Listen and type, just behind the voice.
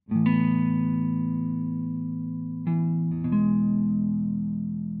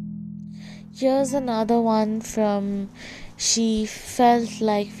Here's another one from She Felt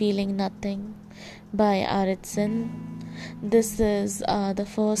Like Feeling Nothing by Aritsin. This is um,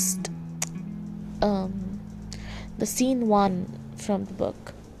 the scene one from the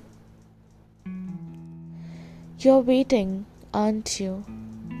book. You're waiting, aren't you?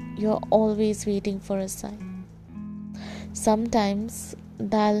 You're always waiting for a sign. Sometimes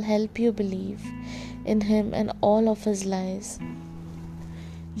that'll help you believe in him and all of his lies.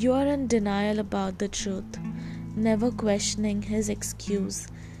 You are in denial about the truth, never questioning his excuse.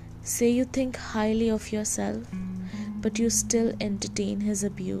 Say you think highly of yourself, but you still entertain his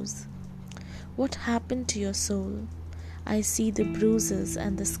abuse. What happened to your soul? I see the bruises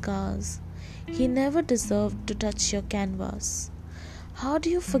and the scars. He never deserved to touch your canvas. How do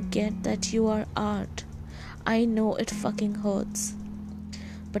you forget that you are art? I know it fucking hurts.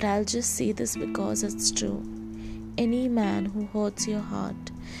 But I'll just say this because it's true. Any man who hurts your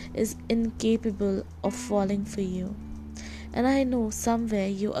heart is incapable of falling for you. And I know somewhere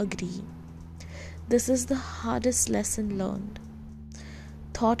you agree. This is the hardest lesson learned.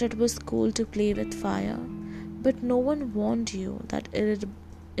 Thought it was cool to play with fire, but no one warned you that it'd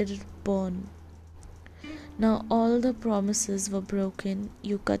burn. Now all the promises were broken.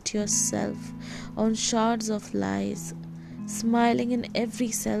 You cut yourself on shards of lies, smiling in every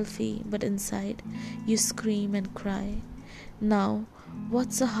selfie, but inside you scream and cry. Now,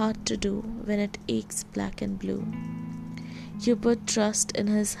 what's a heart to do when it aches black and blue? You put trust in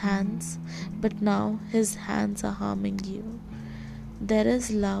his hands, but now his hands are harming you. There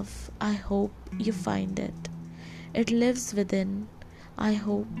is love, I hope you find it. It lives within, I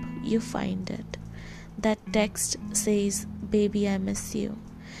hope you find it. That text says, "Baby, I miss you,"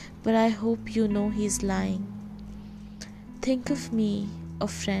 but I hope you know he's lying. Think of me, a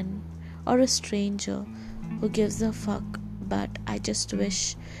friend, or a stranger who gives a fuck, but I just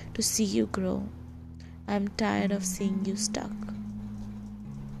wish to see you grow. I'm tired of seeing you stuck.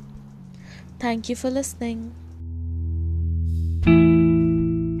 Thank you for listening.